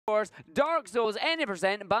course, Dark Souls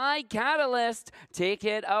 80% by catalystz. Take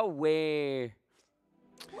it away.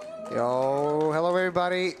 Yo, hello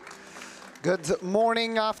everybody. Good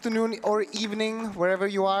morning, afternoon, or evening, wherever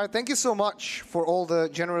you are. Thank you so much for all the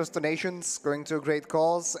generous donations going to a great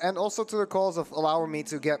cause, and also to the cause of allowing me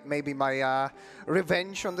to get maybe my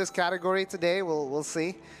revenge on this category today. We'll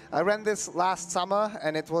see. I ran this last summer,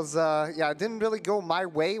 and it was, it didn't really go my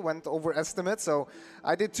way, went over estimate, so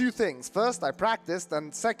I did two things. First, I practiced,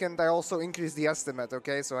 and second, I also increased the estimate,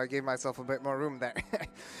 okay? So I gave myself a bit more room there.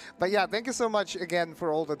 But yeah, thank you so much again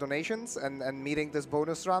for all the donations and meeting this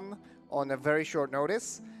bonus run on a very short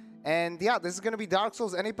notice. And yeah, this is going to be Dark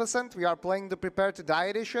Souls 80%. We are playing the Prepare to Die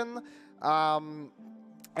edition.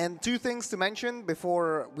 And two things to mention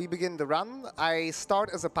before we begin the run. I start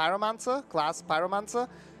as a Pyromancer, class Pyromancer.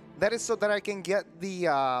 That is so that I can get the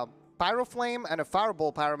Pyroflame and a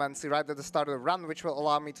Fireball Pyromancy right at the start of the run, which will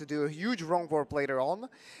allow me to do a huge Wrong Warp later on.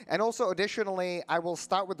 And also, additionally, I will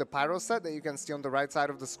start with the Pyro set that you can see on the right side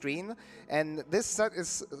of the screen. And this set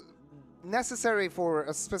is necessary for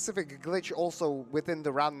a specific glitch also within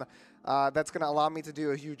the run that's going to allow me to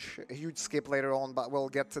do a huge skip later on, but we'll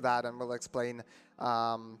get to that and we'll explain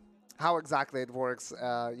how exactly it works,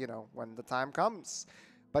 when the time comes.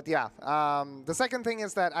 But yeah, the second thing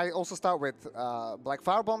is that I also start with Black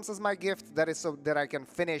Firebombs as my gift. That is so that I can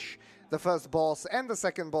finish the first boss and the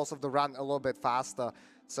second boss of the run a little bit faster.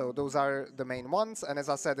 So those are the main ones, and as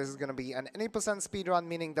I said, this is going to be an 80% speedrun,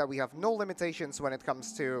 meaning that we have no limitations when it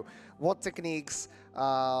comes to what techniques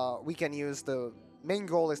we can use. The main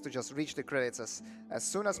goal is to just reach the credits as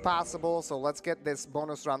soon as possible, so let's get this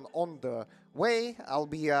bonus run on the way. I'll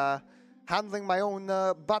be handling my own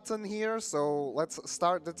button here, so let's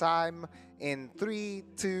start the time in 3,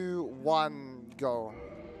 2, 1, go.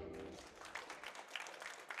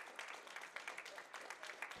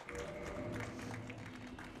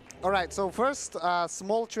 Alright, so first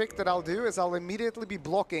small trick that I'll do is I'll immediately be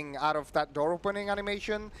blocking out of that door opening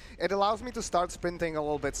animation. It allows me to start sprinting a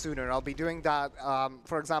little bit sooner. I'll be doing that,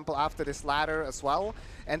 for example, after this ladder as well,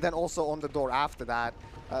 and then also on the door after that.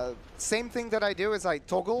 Same thing that I do is I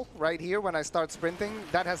toggle right here when I start sprinting.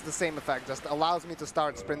 That has the same effect, just allows me to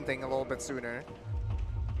start sprinting a little bit sooner.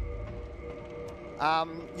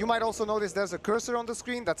 You might also notice there's a cursor on the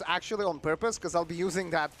screen. That's actually on purpose, because I'll be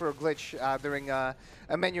using that for a glitch during a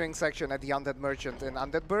menuing section at the Undead Merchant in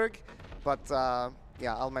Undeadburg. But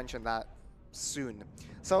yeah, I'll mention that soon.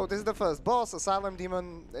 So this is the first boss, Asylum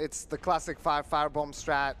Demon. It's the classic 5 firebomb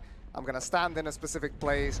strat. I'm going to stand in a specific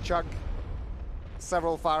place, chug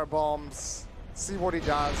several firebombs, see what he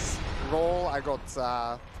does, roll. I got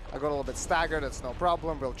a little bit staggered, it's no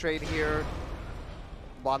problem. We'll trade here.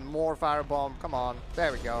 One more firebomb, come on,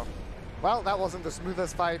 there we go. Well, that wasn't the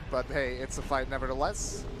smoothest fight, but hey, it's a fight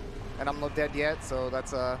nevertheless. And I'm not dead yet, so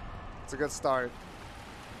it's a good start.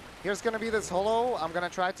 Here's gonna be this hollow. I'm gonna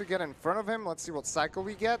try to get in front of him. Let's see what cycle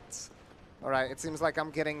we get. Alright, it seems like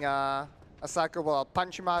I'm getting a cycle. Well, I'll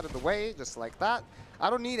punch him out of the way, just like that.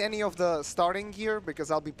 I don't need any of the starting gear,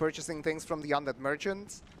 because I'll be purchasing things from the Undead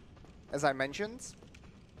Merchant, as I mentioned.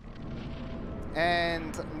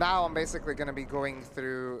 And now I'm basically going to be going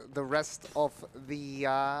through the rest of the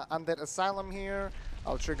Undead Asylum here.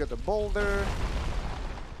 I'll trigger the boulder.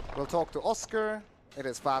 We'll talk to Oscar. It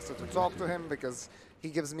is faster to talk to him because he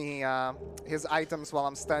gives me his items while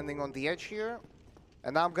I'm standing on the edge here.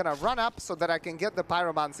 And now I'm going to run up so that I can get the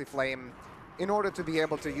Pyromancy Flame in order to be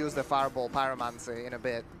able to use the Fireball Pyromancy in a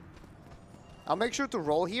bit. I'll make sure to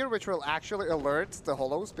roll here, which will actually alert the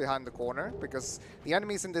hollows behind the corner, because the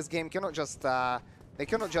enemies in this game cannot just they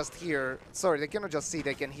cannot just see,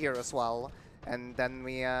 they can hear as well. And then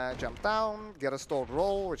we jump down, get a stored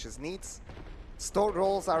roll, which is neat. Stored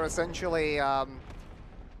rolls are essentially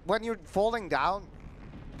when you're falling down.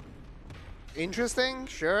 Interesting,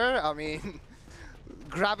 sure. I mean,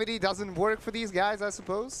 gravity doesn't work for these guys, I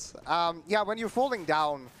suppose. Yeah, when you're falling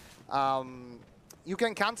down, you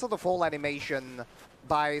can cancel the fall animation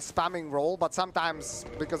by spamming roll, but sometimes,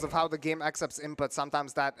 because of how the game accepts input,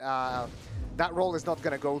 sometimes that roll is not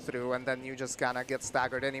going to go through, and then you just kind of get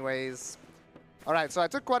staggered anyways. Alright, so I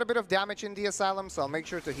took quite a bit of damage in the Asylum, so I'll make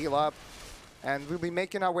sure to heal up. And we'll be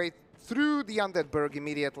making our way through the Undeadburg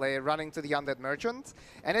immediately, running to the Undead Merchant.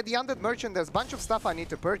 And at the Undead Merchant, there's a bunch of stuff I need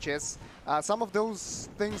to purchase. Some of those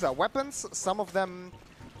things are weapons, some of them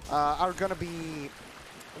are going to be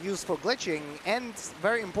used for glitching, and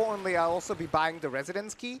very importantly, I'll also be buying the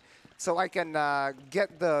residence key, so I can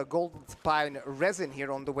get the gold pine resin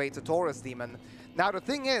here on the way to Taurus Demon. Now the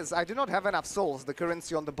thing is, I do not have enough souls, the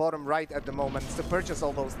currency on the bottom right at the moment, to purchase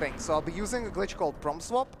all those things, so I'll be using a glitch called Prom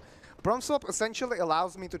Swap, Prom swap essentially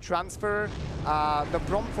allows me to transfer the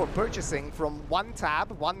prom for purchasing from one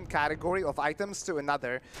tab, one category of items to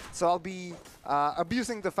another. So I'll be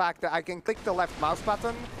abusing the fact that I can click the left mouse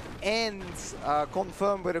button and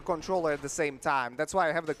confirm with a controller at the same time. That's why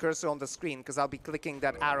I have the cursor on the screen, because I'll be clicking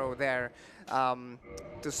that arrow there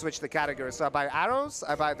to switch the category. So I buy arrows,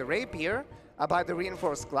 I buy the rapier, I buy the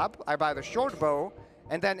reinforced club, I buy the short bow,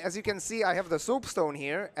 and then as you can see, I have the soapstone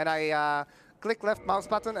here, and I click left mouse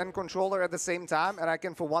button and controller at the same time, and I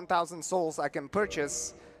can, for 1,000 souls, I can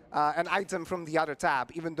purchase an item from the other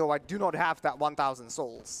tab, even though I do not have that 1,000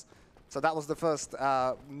 souls. So that was the first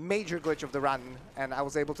major glitch of the run, and I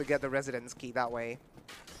was able to get the residence key that way.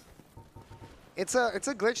 It's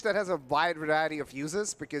a glitch that has a wide variety of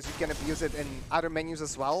uses, because you can abuse it in other menus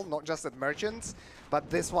as well, not just at merchants. But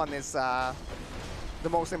this one is the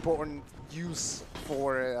most important use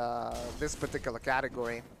for this particular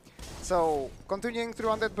category. So continuing through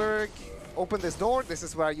Undeadburg, open this door. This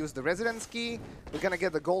is where I use the residence key. We're gonna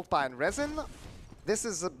get the gold pine resin. This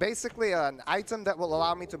is basically an item that will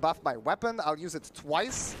allow me to buff my weapon. I'll use it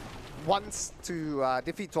twice. Once to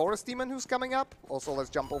defeat Taurus Demon, who's coming up. Also, let's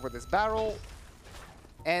jump over this barrel.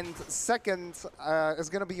 And second is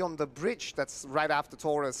going to be on the bridge that's right after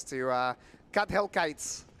Taurus to cut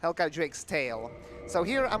Hellkite Drake's tail. So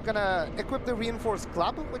here I'm going to equip the reinforced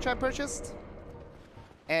club, which I purchased.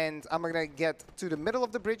 And I'm going to get to the middle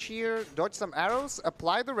of the bridge here, dodge some arrows,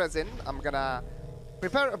 apply the resin. I'm going to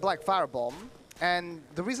prepare a black firebomb. And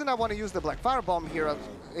the reason I want to use the black firebomb here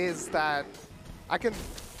is that I can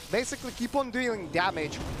basically keep on dealing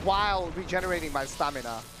damage while regenerating my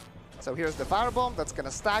stamina. So here's the firebomb, that's gonna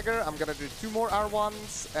stagger. I'm gonna do 2 more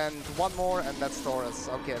R1s and 1 more, and that's Taurus.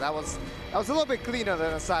 Okay, that was a little bit cleaner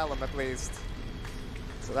than Asylum at least.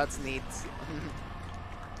 So that's neat.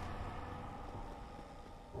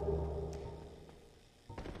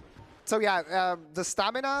 So yeah, the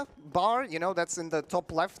stamina bar, you know, that's in the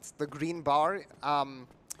top left, the green bar.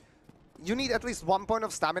 You need at least 1 point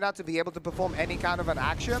of stamina to be able to perform any kind of an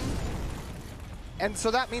action. And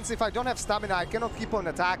so that means if I don't have stamina, I cannot keep on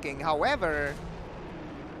attacking. However,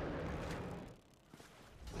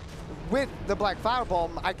 with the black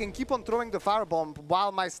firebomb, I can keep on throwing the firebomb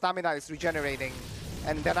while my stamina is regenerating.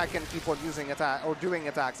 And then I can keep on using attack or doing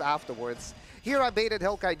attacks afterwards. Here I baited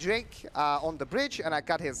Hellkite Drake on the bridge and I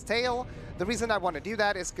cut his tail. The reason I want to do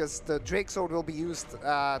that is because the Drake Sword will be used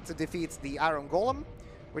to defeat the Iron Golem,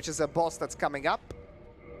 which is a boss that's coming up.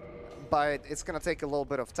 But it's going to take a little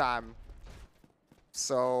bit of time.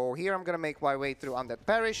 So here I'm going to make my way through Undead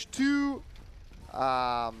Parish to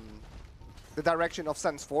the direction of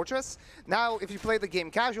Sen's Fortress. Now, if you play the game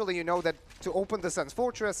casually, you know that to open the Sen's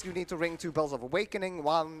Fortress, you need to ring 2 bells of awakening,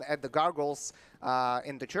 one at the gargoyles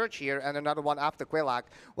in the church here, and another one after Quelak.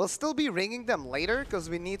 We'll still be ringing them later, because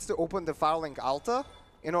we need to open the Firelink Altar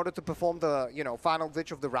in order to perform the, final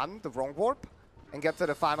glitch of the run, the Wrong Warp, and get to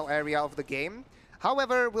the final area of the game.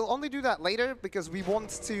 However, we'll only do that later because we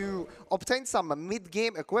want to obtain some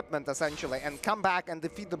mid-game equipment, essentially, and come back and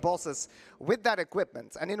defeat the bosses with that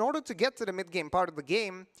equipment. And in order to get to the mid-game part of the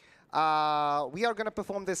game, we are going to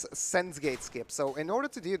perform this Sen's Gate skip. So in order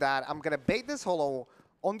to do that, I'm going to bait this hollow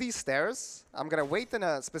on these stairs. I'm going to wait in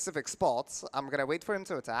a specific spot. I'm going to wait for him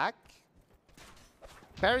to attack.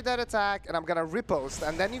 Parry that attack, and I'm going to riposte.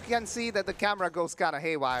 And then you can see that the camera goes kind of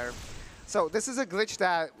haywire. So this is a glitch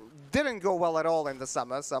that didn't go well at all in the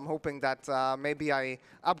summer, so I'm hoping that maybe I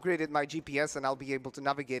upgraded my GPS and I'll be able to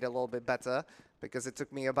navigate a little bit better, because it took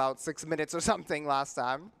me about 6 minutes or something last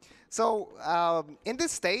time. So in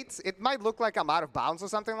this state, it might look like I'm out of bounds or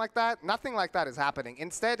something like that. Nothing like that is happening.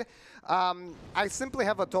 Instead, I simply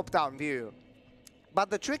have a top-down view. But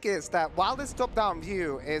the trick is that while this top-down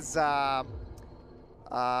view is... what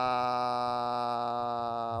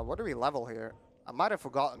do we level here? I might have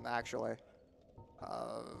forgotten, actually.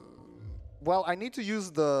 Well, I need to use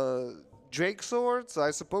the Drake Sword, so I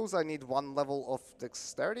suppose I need 1 level of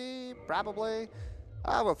dexterity, probably.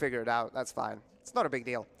 We'll figure it out. That's fine. It's not a big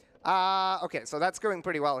deal. Okay, so that's going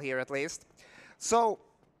pretty well here, at least. So,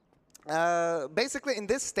 basically, in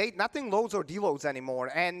this state, nothing loads or deloads anymore.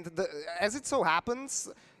 And as it so happens,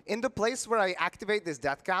 in the place where I activate this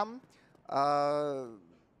death cam,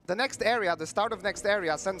 the next area, the start of next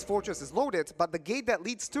area, Sen's Fortress is loaded, but the gate that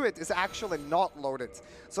leads to it is actually not loaded.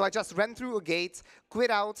 So I just ran through a gate, quit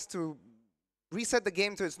out to reset the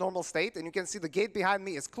game to its normal state, and you can see the gate behind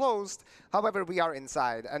me is closed. However, we are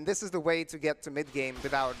inside, and this is the way to get to mid-game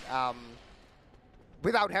without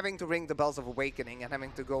having to ring the Bells of Awakening and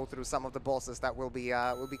having to go through some of the bosses that we'll be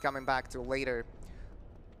coming back to later.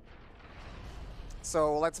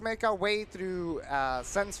 So let's make our way through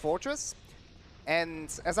Sen's Fortress.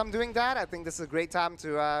 And as I'm doing that, I think this is a great time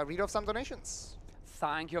to read off some donations.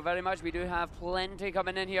 Thank you very much. We do have plenty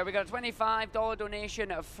coming in here. We got a $25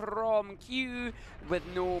 donation from Q with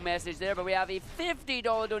no message there, but we have a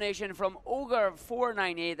 $50 donation from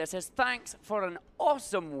Ogre498 that says, thanks for an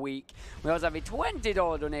awesome week. We also have a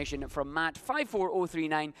 $20 donation from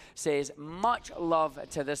Matt54039 says, much love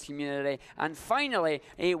to this community. And finally,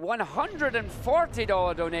 a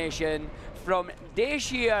 $140 donation from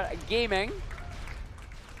Dashir Gaming,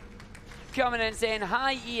 coming in saying,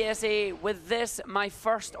 hi ESA, with this, my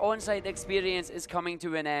first on-site experience is coming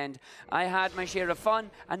to an end. I had my share of fun,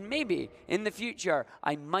 and maybe in the future,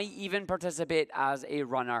 I might even participate as a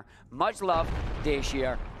runner. Much love,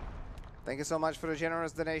 Dashir. Thank you so much for the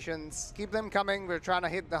generous donations. Keep them coming. We're trying to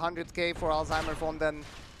hit the 100K for Alzheimer Fonden.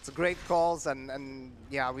 It's a great cause, and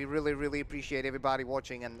yeah, we really, really appreciate everybody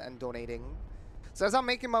watching and donating. So as I'm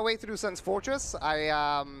making my way through Sun's Fortress,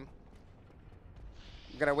 I'm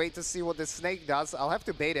gonna wait to see what this snake does. I'll have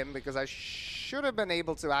to bait him because I should have been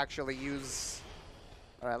able to actually use...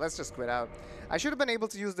 Alright, let's just quit out. I should have been able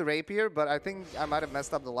to use the rapier, but I think I might have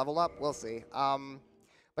messed up the level up. We'll see.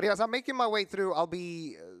 But yes, I'm making my way through. I'll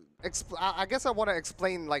be... I guess I want to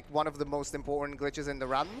explain like one of the most important glitches in the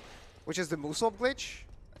run, which is the Musop glitch.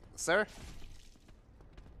 Sir?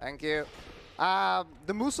 Thank you.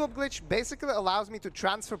 The Musop glitch basically allows me to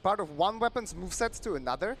transfer part of one weapon's moveset to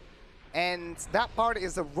another. And that part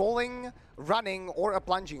is a rolling, running, or a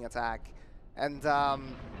plunging attack. And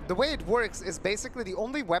the way it works is basically the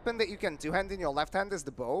only weapon that you can two-hand in your left hand is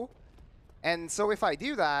the bow. And so if I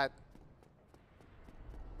do that...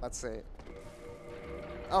 Let's see.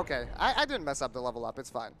 Okay, I didn't mess up the level up, it's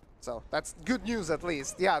fine. So that's good news at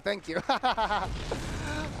least. Yeah, thank you.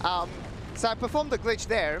 So I performed the glitch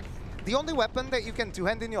there. The only weapon that you can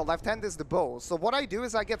two-hand in your left hand is the bow. So what I do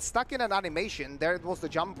is I get stuck in an animation, there it was the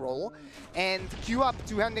jump roll, and queue up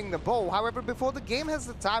two-handing the bow. However, before the game has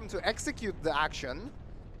the time to execute the action,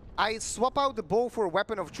 I swap out the bow for a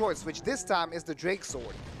weapon of choice, which this time is the Drake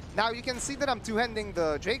Sword. Now you can see that I'm two-handing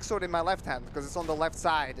the Drake Sword in my left hand, because it's on the left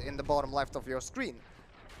side in the bottom left of your screen.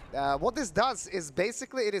 What this does is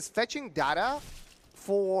basically it is fetching data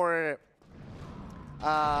for...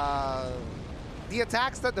 the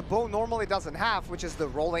attacks that the bow normally doesn't have, which is the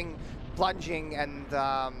rolling, plunging, and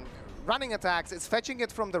running attacks. It's fetching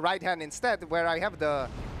it from the right hand instead, where I have the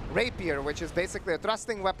rapier, which is basically a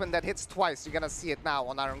thrusting weapon that hits twice. You're gonna see it now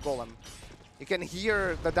on Iron Golem. You can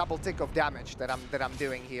hear the double tick of damage that I'm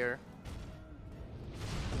doing here.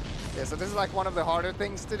 Yeah, so this is like one of the harder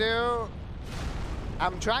things to do.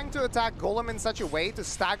 I'm trying to attack Golem in such a way to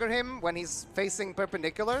stagger him when he's facing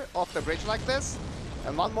perpendicular off the bridge like this.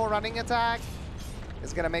 And one more running attack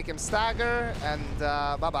is gonna make him stagger, and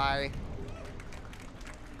bye-bye.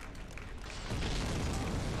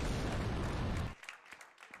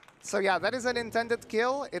 So yeah, that is an intended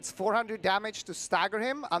kill. It's 400 damage to stagger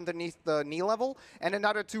him underneath the knee level, and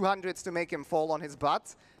another 200 to make him fall on his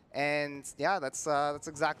butt. And yeah, that's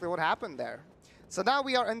exactly what happened there. So now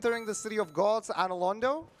we are entering the City of Gods,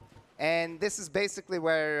 Anolondo, and this is basically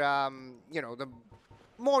where, you know, the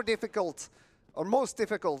more difficult, or most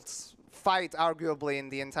difficult fight, arguably, in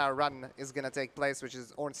the entire run is going to take place, which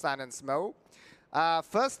is Ornstein and Smo.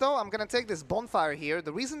 First, though, I'm going to take this bonfire here.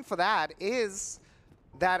 The reason for that is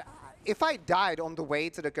that if I died on the way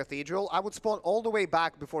to the cathedral, I would spawn all the way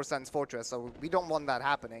back before Sun's Fortress, so we don't want that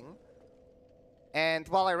happening. And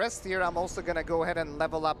while I rest here, I'm also going to go ahead and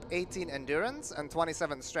level up 18 endurance and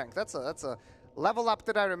 27 strength. That's a level up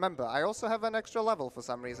that I remember. I also have an extra level for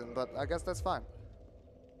some reason, but I guess that's fine.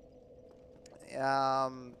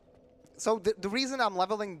 So the reason I'm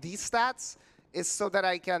leveling these stats is so that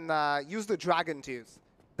I can use the Dragon Tooth.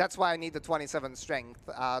 That's why I need the 27 strength.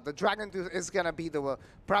 The Dragon Tooth is going to be the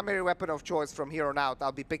primary weapon of choice from here on out.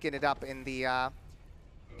 I'll be picking it up in the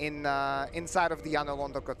inside of the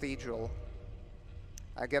Anolondo Cathedral.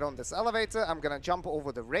 I get on this elevator. I'm going to jump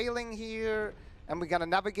over the railing here, and we're going to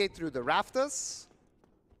navigate through the rafters.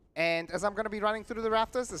 And as I'm going to be running through the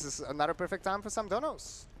rafters, this is another perfect time for some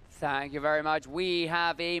donos. Thank you very much. We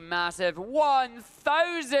have a massive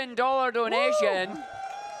 $1,000 donation. Woo!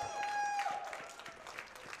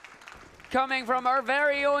 Coming from our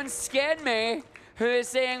very own Skenme, who is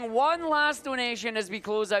saying, one last donation as we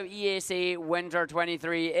close out ESA Winter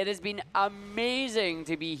 23. It has been amazing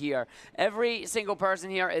to be here. Every single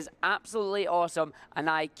person here is absolutely awesome, and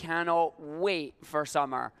I cannot wait for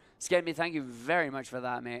summer. Skenme, thank you very much for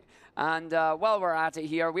that, mate. And while we're at it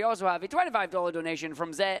here, we also have a $25 donation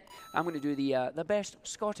from Zet. I'm going to do the best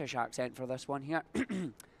Scottish accent for this one here.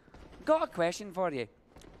 Got a question for you.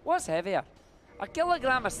 What's heavier, a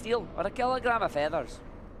kilogram of steel or a kilogram of feathers?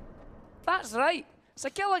 That's right. It's a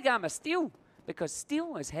kilogram of steel, because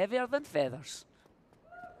steel is heavier than feathers.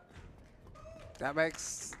 That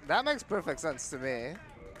makes perfect sense to me.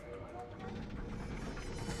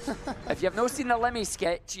 If you've not seen the Lemmy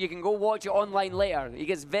sketch, you can go watch it online later. He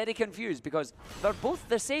gets very confused because they're both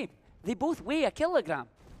the same. They both weigh a kilogram.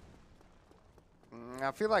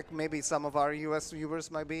 I feel like maybe some of our US viewers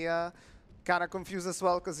might be kind of confused as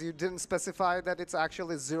well, because you didn't specify that it's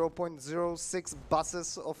actually 0.06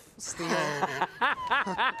 buses of steel.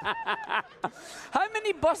 How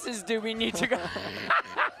many buses do we need to go?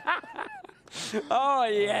 Oh,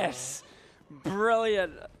 yes.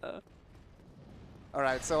 Brilliant. All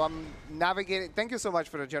right, so I'm navigating. Thank you so much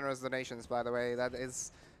for the generous donations, by the way.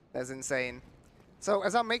 That's insane. So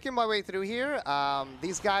as I'm making my way through here,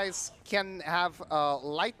 these guys can have a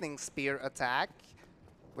lightning spear attack,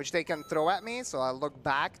 which they can throw at me. So I'll look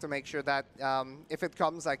back to make sure that if it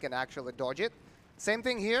comes, I can actually dodge it. Same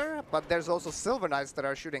thing here, but there's also silver knights that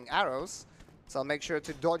are shooting arrows. So I'll make sure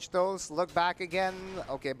to dodge those, look back again.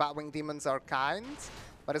 Okay, Batwing Demons are kind.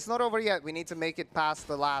 But it's not over yet. We need to make it past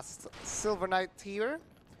the last Silver Knight here.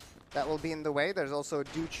 That will be in the way. There's also a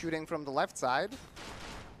dude shooting from the left side.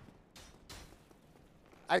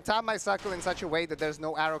 I time my cycle in such a way that there's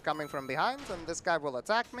no arrow coming from behind, and this guy will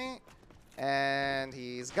attack me. And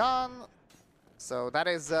he's gone. So that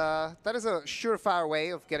is a surefire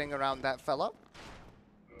way of getting around that fellow.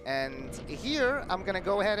 And here, I'm going to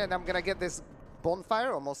go ahead and I'm going to get this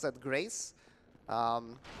bonfire, almost at Grace.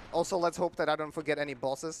 Also, let's hope that I don't forget any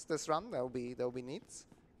bosses this run. That will be neat.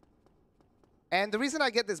 And the reason I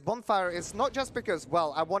get this bonfire is not just because,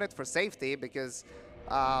 well, I want it for safety, because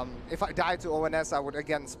if I die to ONS, I would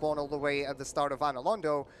again spawn all the way at the start of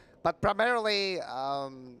Analondo. But primarily,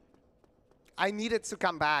 I need it to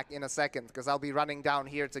come back in a second, because I'll be running down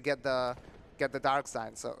here to get the dark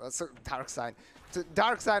sign. So dark sign.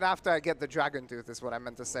 Dark sign after I get the dragon tooth is what I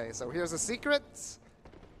meant to say. So here's a secret.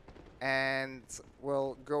 And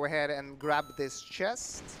we'll go ahead and grab this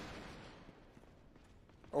chest.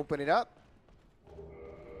 Open it up.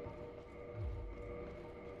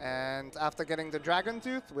 And after getting the dragon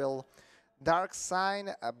tooth, we'll dark sign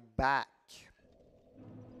back.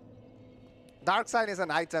 Dark sign is an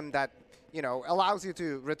item that, you know, allows you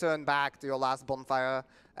to return back to your last bonfire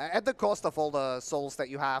at the cost of all the souls that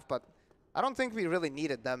you have, but I don't think we really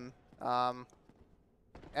needed them.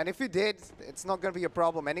 And if we did, it's not going to be a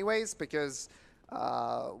problem anyways, because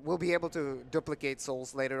we'll be able to duplicate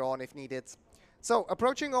souls later on if needed. So,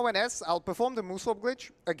 approaching ONS, I'll perform the Mooswap glitch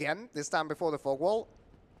again, this time before the fog wall,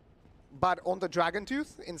 but on the Dragon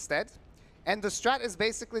Tooth instead. And the strat is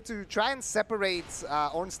basically to try and separate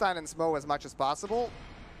Ornstein and Smo as much as possible.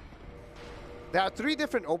 There are 3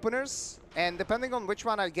 different openers, and depending on which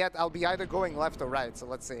one I get, I'll be either going left or right. So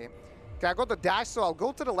let's see. Okay, I got the dash, so I'll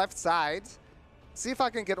go to the left side. See if I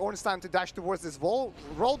can get Ornstein to dash towards this wall,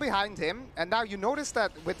 roll behind him, and now you notice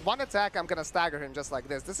that with one attack, I'm going to stagger him just like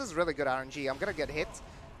this. This is really good RNG. I'm going to get hit,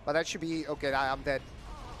 but that should be... Okay, I'm dead.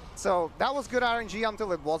 So that was good RNG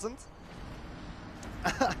until it wasn't.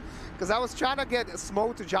 Because I was trying to get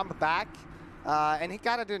Smo to jump back, and he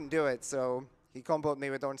kind of didn't do it, so he comboed me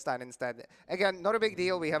with Ornstein instead. Again, not a big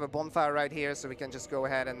deal. We have a bonfire right here, so we can just go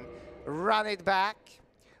ahead and run it back.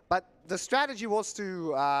 But the strategy was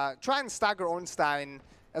to try and stagger Ornstein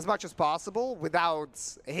as much as possible without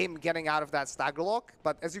him getting out of that stagger lock.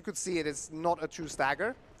 But as you could see, it is not a true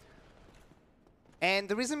stagger. And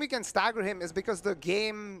the reason we can stagger him is because the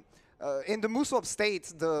game, in the Mooswap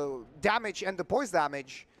state, the damage and the poise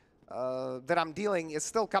damage that I'm dealing is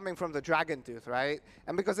still coming from the Dragon Tooth, right?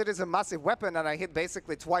 And because it is a massive weapon and I hit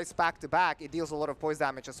basically twice back to back, it deals a lot of poise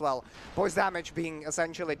damage as well. Poise damage being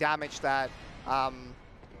essentially damage that...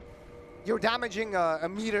 you're damaging a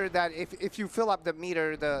meter that if you fill up the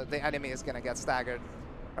meter, the enemy is going to get staggered.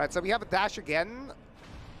 Right, so we have a dash again.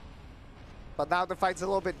 But now the fight's a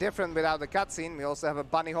little bit different without the cutscene. We also have a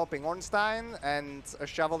bunny hopping Ornstein and a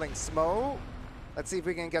shoveling Smo. Let's see if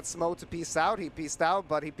we can get Smo to peace out. He peaced out,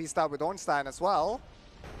 but he peaced out with Ornstein as well.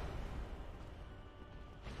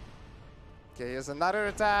 Okay, here's another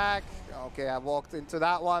attack. Okay, I walked into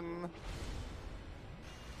that one.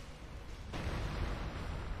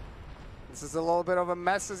 This is a little bit of a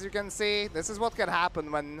mess, as you can see. This is what can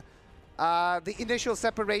happen when the initial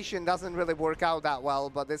separation doesn't really work out that well,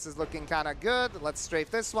 but this is looking kind of good. Let's strafe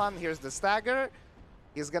this one. Here's the stagger.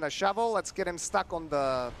 He's going to shovel. Let's get him stuck on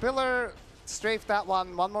the pillar. Strafe that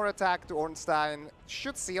one. One more attack to Ornstein.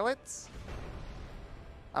 Should seal it.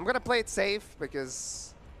 I'm going to play it safe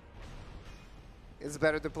because it's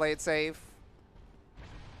better to play it safe.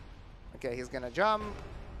 Okay, he's going to jump,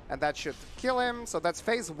 and that should kill him. So that's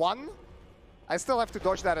phase 1. I still have to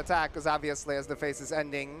dodge that attack, because obviously as the phase is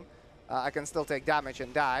ending, I can still take damage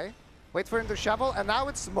and die. Wait for him to shovel, and now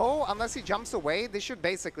it's Mo. Unless he jumps away, this should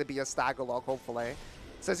basically be a stagger lock, hopefully.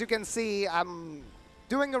 So as you can see, I'm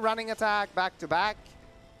doing a running attack back to back.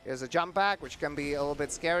 Here's a jump back, which can be a little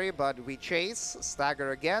bit scary, but we chase,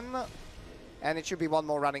 stagger again. And it should be one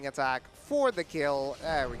more running attack for the kill.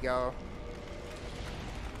 There we go.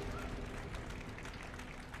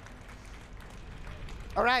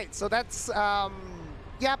 All right, so that's,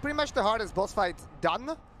 yeah, pretty much the hardest boss fight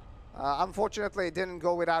done. Unfortunately, it didn't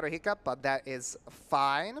go without a hiccup, but that is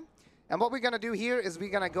fine. And what we're going to do here is we're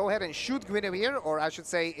going to go ahead and shoot Guinevere, or I should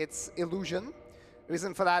say it's Illusion.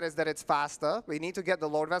 Reason for that is that it's faster. We need to get the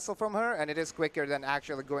Lord Vessel from her, and it is quicker than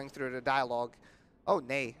actually going through the dialogue. Oh,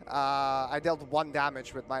 nay. I dealt 1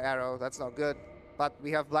 damage with my arrow. That's not good. But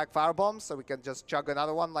we have Black Fire Bombs, so we can just chug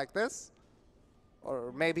another one like this.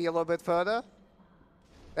 Or maybe a little bit further.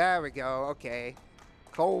 There we go. Okay.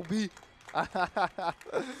 Kobe. All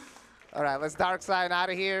right, let's Dark Sign out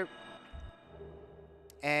of here.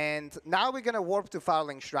 And now we're going to warp to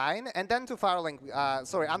Firelink Shrine, and then to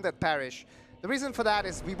Undead Parish. The reason for that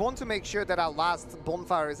is we want to make sure that our last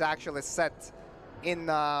bonfire is actually set in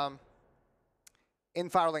Firelink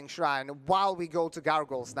Shrine while we go to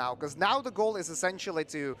Gargoyles now. Because now the goal is essentially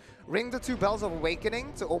to ring the 2 Bells of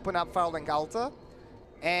Awakening to open up Firelink Altar,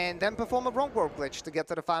 and then perform a Bronk Warp glitch to get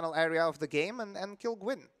to the final area of the game and kill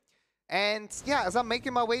Gwyn. And yeah, as I'm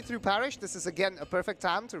making my way through Parish, this is again a perfect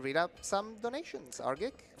time to read up some donations.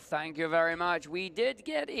 Argic? Thank you very much. We did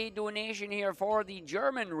get a donation here for the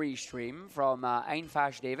German restream from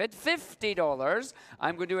Einfash David, $50.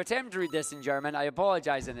 I'm going to attempt to read this in German. I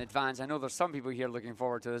apologize in advance. I know there's some people here looking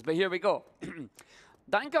forward to this, but here we go.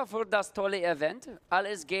 Danke für das tolle Event.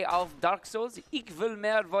 Alles geht auf Dark Souls. Ich will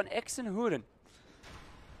mehr von Exen hören.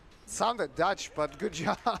 Sounded Dutch, but good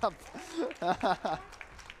job.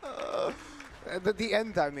 The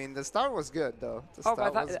end, I mean, the start was good, though. The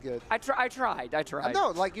start was good. I tried.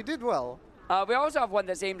 No, like, you did well. We also have one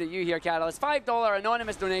that's aimed at you here, Catalystz. $5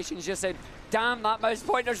 anonymous donations just said, damn, that mouse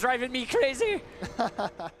pointer's driving me crazy.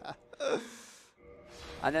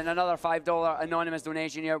 And then another $5 anonymous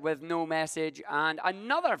donation here with no message, and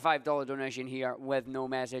another $5 donation here with no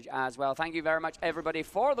message as well. Thank you very much, everybody,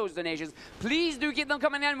 for those donations. Please do keep them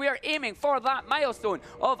coming in. We are aiming for that milestone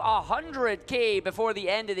of 100K before the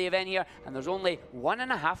end of the event here, and there's only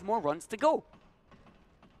 1.5 more runs to go.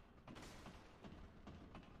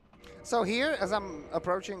 So here, as I'm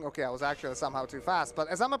approaching, okay, I was actually somehow too fast, but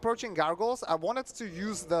as I'm approaching Gargoyles, I wanted to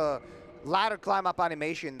use the ladder climb up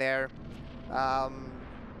animation there.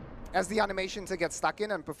 As the animation to get stuck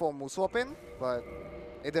in and perform move swap in, but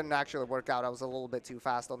it didn't actually work out. I was a little bit too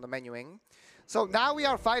fast on the menuing. So now we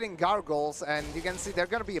are fighting Gargoyles, and you can see they're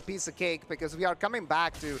going to be a piece of cake because we are coming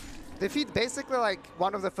back to defeat basically like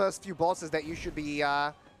one of the first few bosses that you should be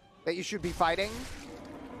fighting.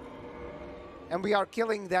 And we are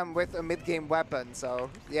killing them with a mid-game weapon. So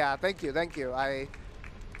yeah, thank you. I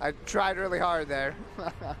tried really hard there.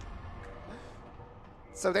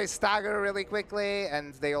 So they stagger really quickly,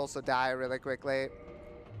 and they also die really quickly.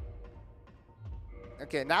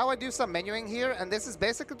 Okay, now I do some menuing here, and this is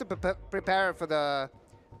basically to prepare for the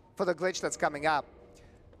glitch that's coming up,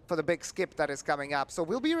 for the big skip that is coming up. So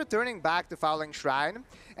we'll be returning back to Firelink Shrine,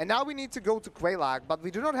 and now we need to go to Quelaag, but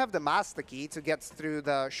we do not have the master key to get through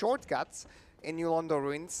the shortcuts in New Londo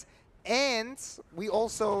Ruins, and we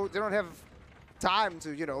also don't have time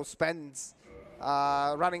to, you know, spend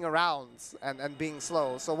running around and being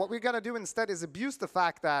slow. So what we're going to do instead is abuse the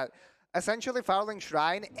fact that essentially Firelink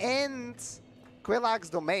Shrine and Quelaag's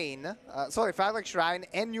domain, Firelink Shrine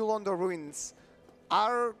and New Londo Ruins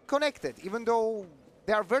are connected. Even though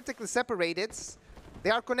they are vertically separated, they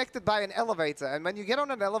are connected by an elevator. And when you get on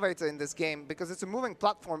an elevator in this game, because it's a moving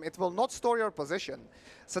platform, it will not store your position.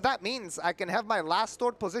 So that means I can have my last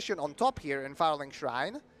stored position on top here in Firelink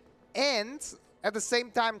Shrine, and at the same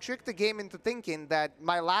time trick the game into thinking that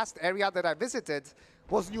my last area that I visited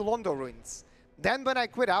was New Londo Ruins. Then when I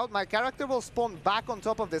quit out, my character will spawn back on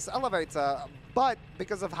top of this elevator, but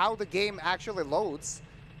because of how the game actually loads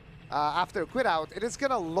after quit out, it is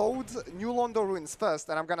gonna load New Londo Ruins first,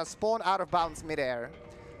 and I'm gonna spawn out of bounds midair.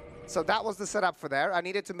 So that was the setup for there. I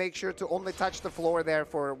needed to make sure to only touch the floor there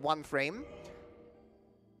for 1 frame,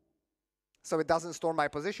 so it doesn't store my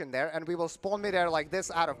position there, and we will spawn midair like this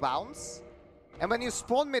out of bounds. And when you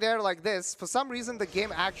spawn midair like this, for some reason the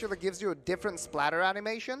game actually gives you a different splatter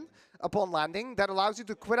animation upon landing that allows you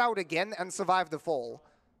to quit out again and survive the fall.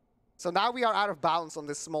 So now we are out of bounds on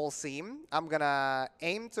this small seam. I'm gonna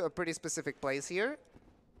aim to a pretty specific place here.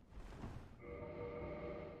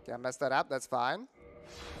 Okay, I messed that up, that's fine.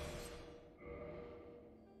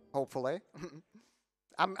 hopefully.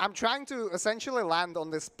 I'm trying to essentially land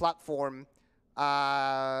on this platform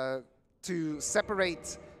to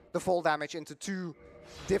separate the fall damage into 2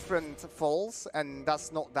 different falls and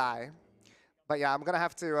thus not die. But yeah, I'm gonna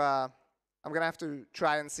have to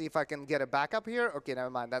try and see if I can get a backup here. Okay, never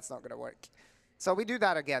mind, that's not gonna work. So we do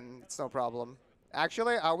that again, it's no problem.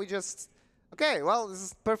 Actually, are we just... Okay, well, this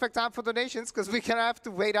is perfect time for donations because we can have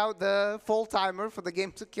to wait out the full timer for the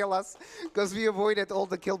game to kill us because we avoided all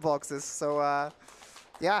the kill boxes. So,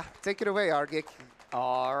 yeah, take it away, Argik.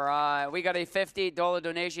 All right, we got a $50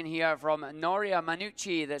 donation here from Noria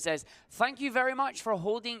Manucci that says, thank you very much for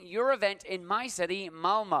holding your event in my city,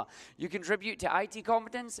 Malmö. You contribute to IT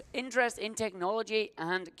competence, interest in technology,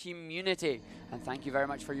 and community. And thank you very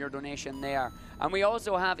much for your donation there. And we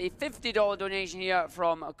also have a $50 donation here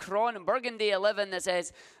from Kron Burgundy 11 that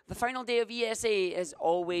says, the final day of ESA is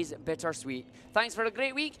always bittersweet. Thanks for a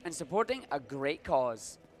great week and supporting a great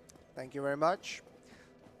cause. Thank you very much.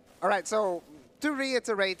 All right, so... to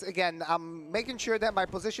reiterate again, I'm making sure that my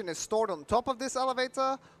position is stored on top of this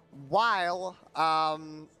elevator while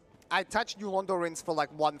I touch New Londo Ruins for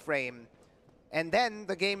like 1 frame. And then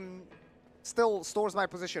the game still stores my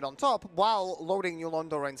position on top while loading New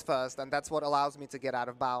Londo Ruins first, and that's what allows me to get out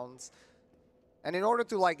of bounds. And in order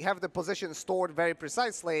to like have the position stored very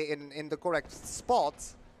precisely in the correct spot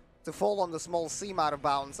to fall on the small seam out of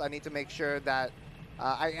bounds, I need to make sure that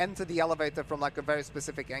I enter the elevator from like a very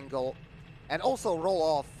specific angle. And also roll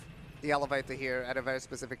off the elevator here at a very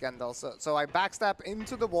specific angle. So I backstep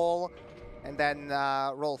into the wall and then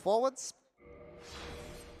roll forwards.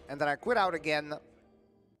 And then I quit out again.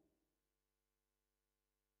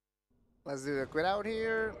 Let's do the quit out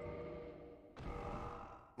here.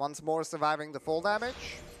 Once more surviving the fall damage.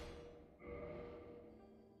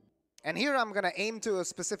 And here I'm going to aim to a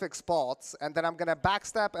specific spot. And then I'm going to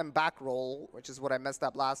backstep and back roll, which is what I messed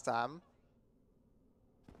up last time.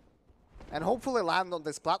 And hopefully land on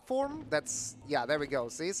this platform. That's, yeah, there we go.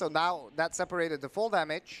 See, so now that separated the fall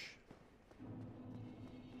damage.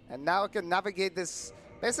 And now I can navigate this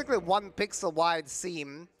basically 1 pixel wide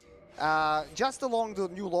seam just along the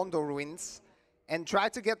New Londo Ruins and try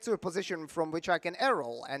to get to a position from which I can air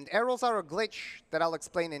roll. And air rolls are a glitch that I'll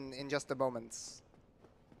explain in just a moment.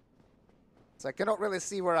 So I cannot really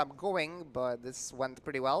see where I'm going, but this went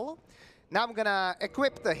pretty well. Now I'm gonna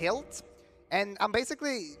equip the hilt. And I'm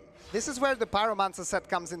basically... this is where the Pyromancer set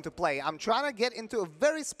comes into play. I'm trying to get into a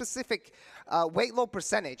very specific weight load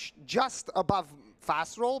percentage, just above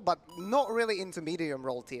fast roll, but not really into medium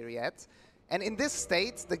roll tier yet. And in this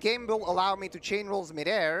state, the game will allow me to chain rolls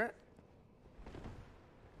midair,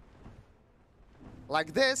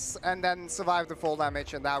 like this, and then survive the fall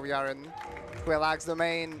damage. And now we are in Quelaag's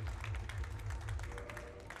domain.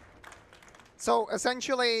 So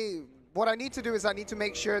essentially, what I need to do is I need to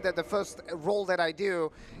make sure that the first roll that I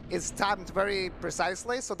do is timed very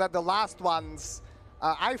precisely so that the last one's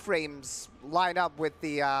iframes line up with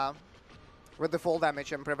the fall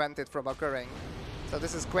damage and prevent it from occurring. So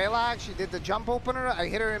this is Quelaag. She did the jump opener. I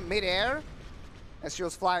hit her in mid-air as she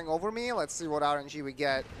was flying over me. Let's see what RNG we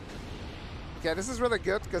get. Okay, this is really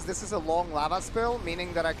good because this is a long lava spill,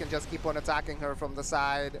 meaning that I can just keep on attacking her from the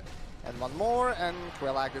side. And 1 more, and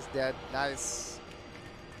Quelaag is dead. Nice.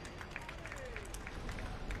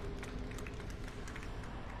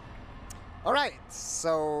 All right,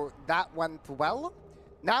 so that went well.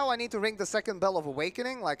 Now I need to ring the 2nd bell of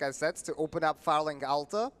awakening, like I said, to open up Firelink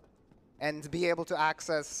Alta and be able to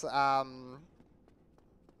access the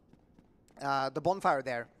bonfire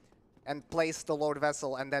there and place the Lord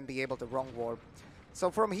Vessel and then be able to wrong warp. So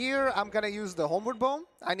from here, I'm going to use the Homeward Bone.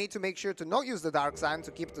 I need to make sure to not use the Dark Sign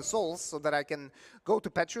to keep the souls so that I can go to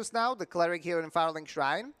Petrus now, the cleric here in Firelink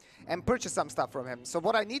Shrine, and purchase some stuff from him. So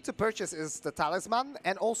what I need to purchase is the Talisman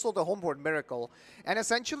and also the Homeward Miracle. And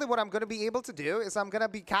essentially what I'm going to be able to do is I'm going to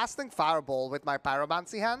be casting Fireball with my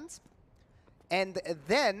Pyromancy hand. And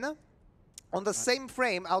then, on the same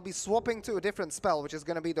frame, I'll be swapping to a different spell, which is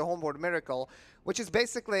going to be the Homeward Miracle, which is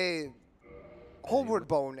basically Homeward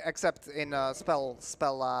Bone, except in spell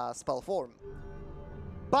form.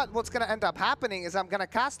 But what's going to end up happening is I'm going to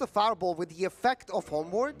cast a Fireball with the effect of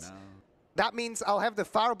Homeward. No. That means I'll have the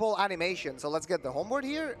Fireball animation. So let's get the Homeward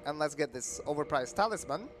here, and let's get this overpriced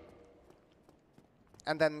Talisman.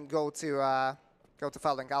 And then go to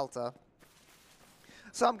Firelink Alta.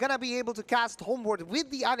 So I'm going to be able to cast Homeward with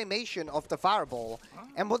the animation of the Fireball.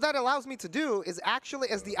 And what that allows me to do is actually,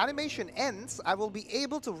 as the animation ends, I will be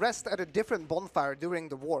able to rest at a different bonfire during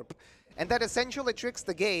the warp. And that essentially tricks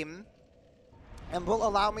the game and will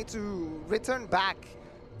allow me to return back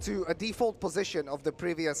to a default position of the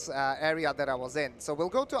previous area that I was in. So we'll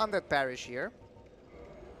go to Undead Parish here.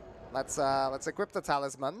 Let's equip the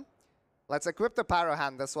talisman. Let's equip the pyro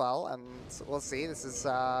hand as well, and we'll see. This is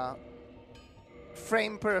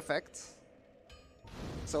frame perfect.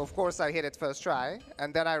 So of course I hit it first try,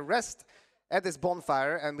 and then I rest at this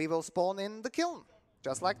bonfire, and we will spawn in the kiln,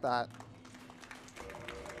 just like that.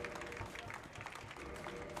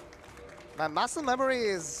 My muscle memory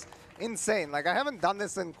is insane. Like, I haven't done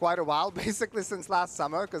this in quite a while, basically since last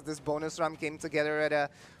summer, because this bonus run came together at a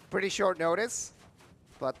pretty short notice.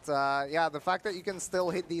 But yeah, the fact that you can still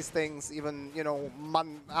hit these things even, you know,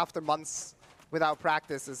 after months without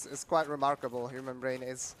practice is quite remarkable. Human Brain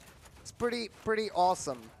is pretty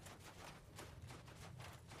awesome.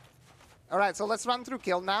 All right, so let's run through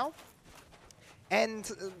kill now. And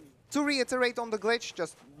to reiterate on the glitch,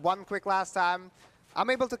 just one quick last time, I'm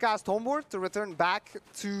able to cast Homeward to return back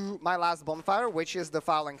to my last bonfire, which is the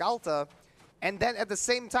Fouling Altar. And then at the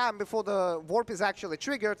same time, before the warp is actually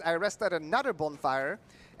triggered, I rest at another bonfire.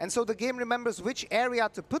 And so the game remembers which area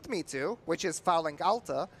to put me to, which is Fouling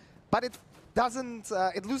Altar, but it doesn't,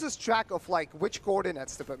 it loses track of like which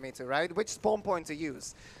coordinates to put me to, right? Which spawn point to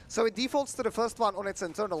use. So it defaults to the first one on its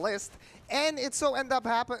internal list, and it so ends up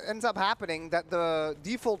happening that the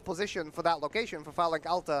default position for that location, for Fouling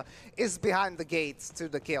Altar, is behind the gates to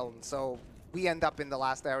the kiln. So we end up in the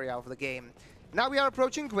last area of the game. Now we are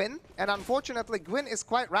approaching Gwyn, and unfortunately Gwyn is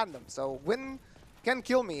quite random, so Gwyn can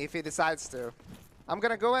kill me if he decides to. I'm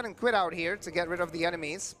gonna go ahead and quit out here to get rid of the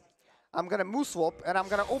enemies. I'm gonna move swap, and I'm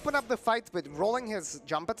gonna open up the fight with rolling his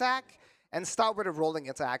jump attack and start with a rolling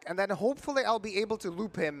attack. And then hopefully I'll be able to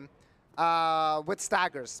loop him with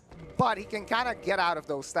staggers. But he can kind of get out of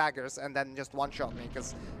those staggers and then just one-shot me,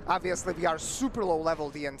 because obviously we are super low level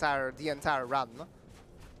the entire run.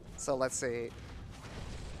 So let's see.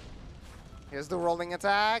 Here's the rolling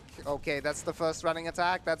attack. Okay, that's the first running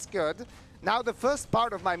attack. That's good. Now the first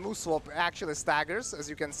part of my move swap actually staggers, as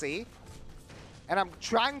you can see. And I'm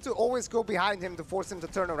trying to always go behind him to force him to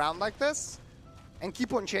turn around like this and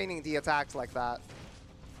keep on chaining the attacks like that.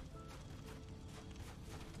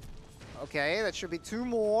 Okay, that should be 2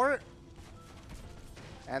 more.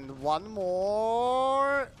 And 1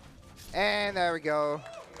 more. And there we go.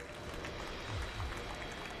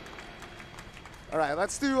 All right,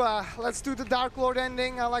 let's do the Dark Lord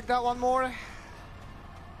ending. I like that one more.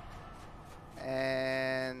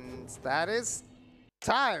 And that is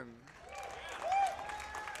time.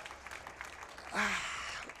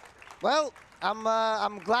 Well,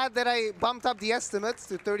 I'm glad that I bumped up the estimates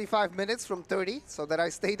to 35 minutes from 30, so that I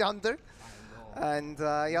stayed under. And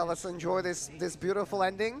yeah, let's enjoy this beautiful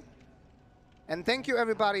ending. And thank you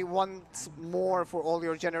everybody once more for all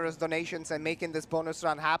your generous donations and making this bonus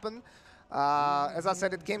run happen. As I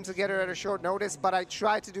said, it came together at a short notice, but I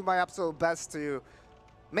tried to do my absolute best to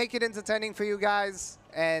make it entertaining for you guys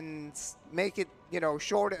and make it, you know,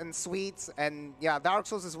 short and sweet. And yeah, Dark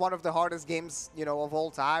Souls is one of the hardest games, you know, of all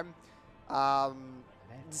time.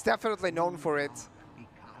 It's definitely known for it.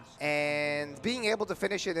 And being able to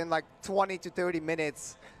finish it in like 20 to 30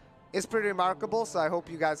 minutes is pretty remarkable. So I hope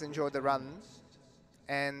you guys enjoyed the run.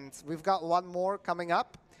 And we've got one more coming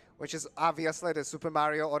up, which is obviously the Super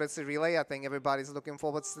Mario Odyssey Relay. I think everybody's looking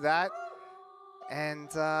forward to that. And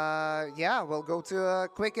yeah, we'll go to a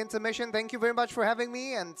quick intermission. Thank you very much for having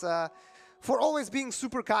me, and for always being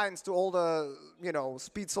super kind to all the, you know,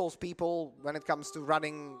 Speed Souls people when it comes to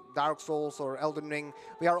running Dark Souls or Elden Ring.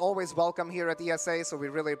 We are always welcome here at ESA, so we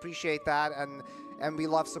really appreciate that, and we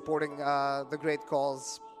love supporting the great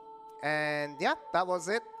cause. And yeah, that was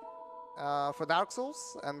it for Dark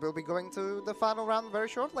Souls, and we'll be going to the final round very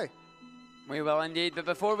shortly. We will indeed, but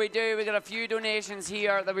before we do, we got a few donations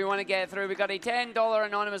here that we want to get through. We got a $10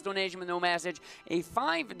 anonymous donation with no message, a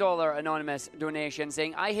 $5 anonymous donation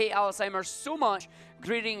saying, "I hate Alzheimer's so much,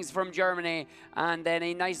 greetings from Germany," and then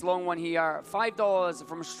a nice long one here, $5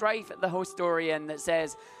 from Strife the Hostorian that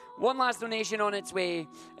says, "One last donation on its way.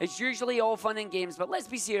 It's usually all fun and games, but let's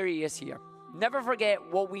be serious here. Never forget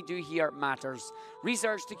what we do here matters.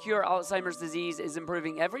 Research to cure Alzheimer's disease is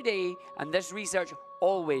improving every day, and this research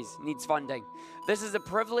always needs funding. This is a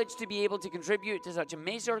privilege to be able to contribute to such a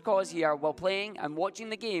major cause here while playing and watching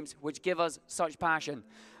the games which give us such passion.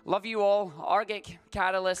 Love you all, Argic,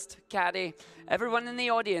 Catalyst, Caddy, everyone in the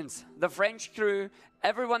audience, the French crew,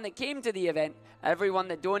 everyone that came to the event, everyone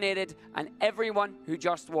that donated, and everyone who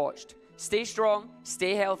just watched. Stay strong,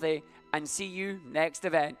 stay healthy, and see you next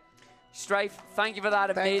event." Strife, thank you for that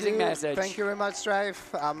amazing message. Thank you very much,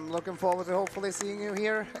 Strife. I'm looking forward to hopefully seeing you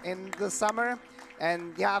here in the summer.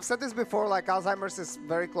 And yeah, I've said this before, like Alzheimer's is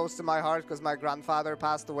very close to my heart because my grandfather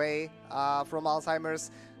passed away from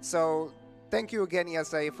Alzheimer's. So thank you again,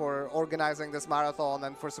 ESA, for organizing this marathon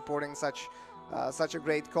and for supporting such such a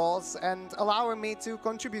great cause and allowing me to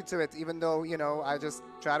contribute to it, even though, you know, I just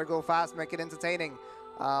try to go fast, make it entertaining.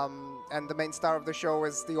 And the main star of the show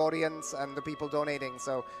is the audience and the people donating.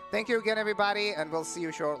 So thank you again, everybody, and we'll see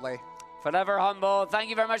you shortly. Forever humble.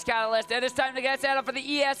 Thank you very much, Catalyst. It is time to get set up for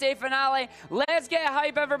the ESA finale. Let's get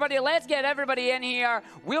hype, everybody. Let's get everybody in here.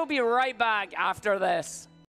 We'll be right back after this.